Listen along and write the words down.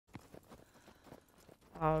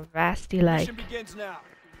Oh, rasty like. Mission begins now.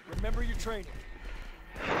 Remember your training.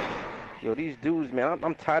 Yo, these dudes, man,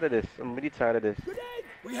 I'm tired of this. I'm really tired of this.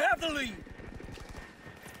 We have the lead.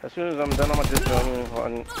 As soon as I'm done, I'm gonna just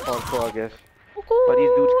on hardcore, I guess. Ooh, But these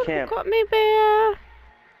dudes camp. got me, bear.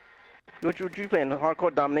 What you playing?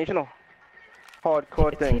 Hardcore domination or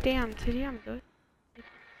hardcore thing? TDM, dude.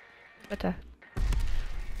 Better.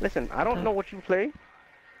 Listen, I don't know what you play.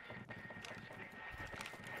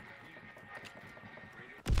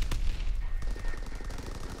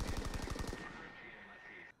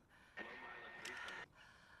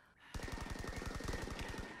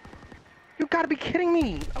 You gotta be kidding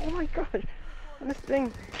me! Oh my god! This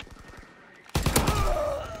thing.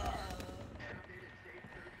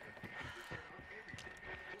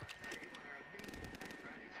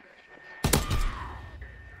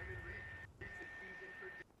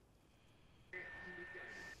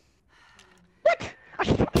 What? I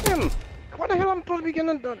shot him! What the hell am I supposed to be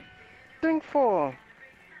getting the thing for?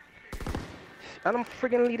 And I'm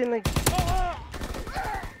friggin' leading the...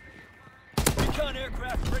 Recon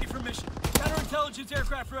aircraft ready for mission. Counterintelligence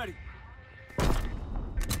aircraft ready.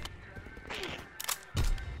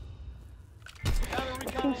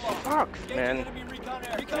 Fucking sucks, man.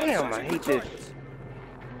 Damn, I hate this.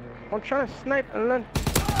 I'm trying to snipe and then...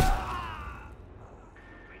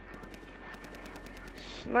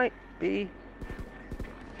 Snipe, B.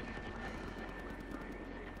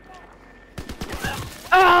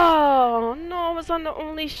 Oh no, I was on the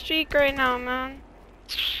only streak right now, man.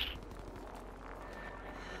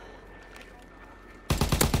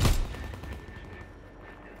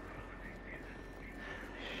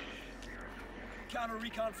 Counter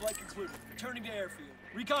recon flight concluded. Returning to airfield.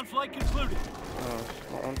 Recon flight concluded. Oh,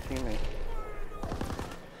 it's my own teammate.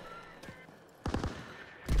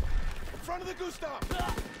 In front of the Gustav.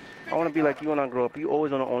 I want to be like you when I grow up. You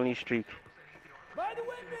always on the only streak. By the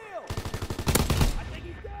windmill. I think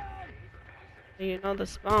he's down. You know the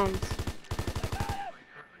spawns.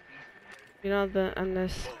 You know and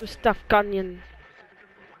there's stuff gunyon.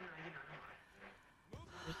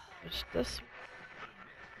 There's this.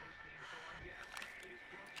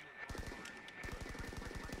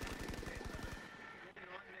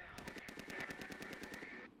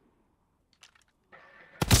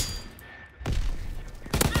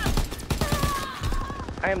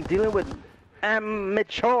 I am dealing with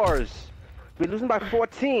amateurs. We're losing by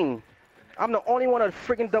 14. I'm the only one at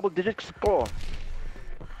friggin' double-digit score.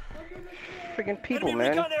 Friggin' people,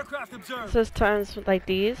 man. Recon aircraft observed. There's times like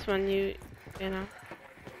these when you know.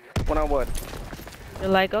 When I what? You're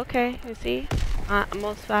like, okay, you see, I'm the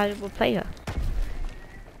most valuable player.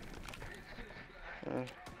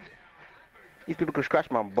 These people could scratch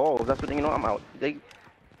my balls. That's what you know. I'm out.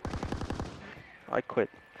 I quit.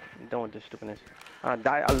 I'm done with this stupidness. I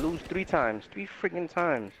die. I lose 3 times. 3 friggin'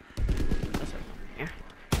 times. Yeah.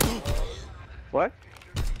 What?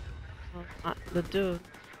 Well, the dude.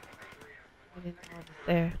 I didn't know I was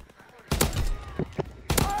there.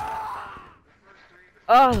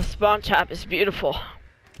 Oh, the spawn trap is beautiful.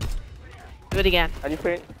 Do it again. And you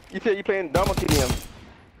playing? You said you playing double TDM.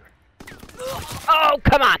 Oh,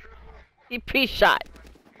 come on! He pre-shot.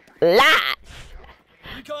 Lies!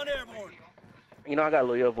 Recon airborne. You know I got a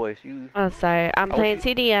lower voice. You. Oh, sorry. I'm playing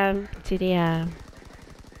TDM. TDM.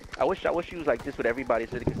 I wish you was like this with everybody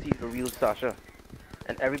so they could see the real Sasha,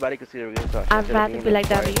 and everybody could see the real Sasha. I'd rather be like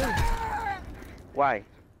that with you. Why?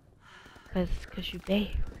 Cause you babe.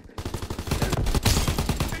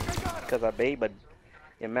 Cause I babe, but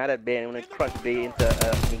you're mad at babe when it crush babe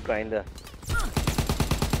into me grinder.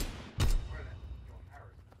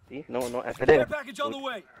 See? No, after Care that. package on the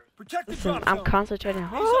way. Protect the Listen, drop I'm zone. concentrating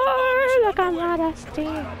hard like I'm not a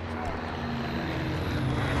steam.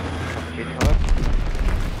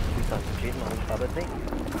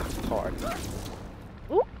 Hard.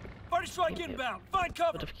 Ooh, Party strike inbound. Find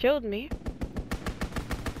cover. would have killed me.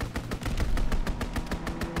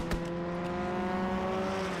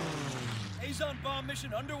 Azon bomb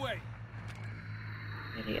mission underway.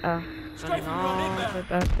 Maybe, Strike running run all inbound. the way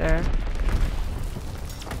back there.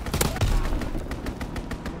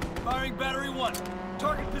 Firing battery 1.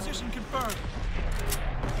 Target position confirmed.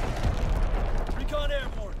 Recon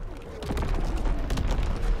airborne.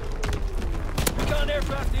 Recon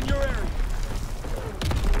aircraft in your area.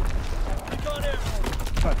 Recon airborne.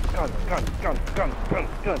 Gun.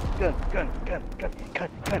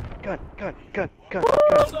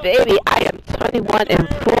 Baby, I am 21 and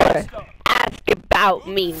 4. Ask about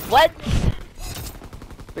me. What?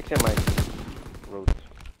 Fix your mic, Rhodes.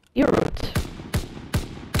 You're rude.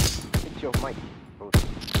 Fix your mic, Rhodes.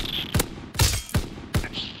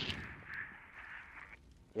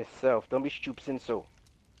 Yourself. Don't be stupid and so.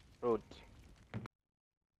 Bro,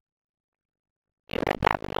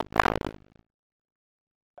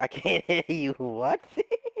 I can't hear you. What?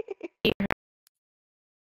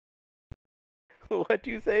 What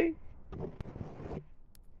you say?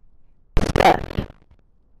 Left.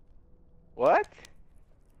 What?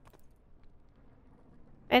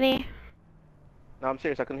 Any? No, I'm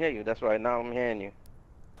serious. I can hear you. That's why now I'm hearing you.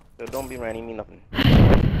 So don't be running me nothing.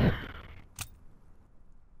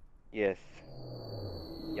 Yes.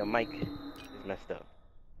 Your mic is messed up.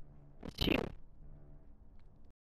 It's you.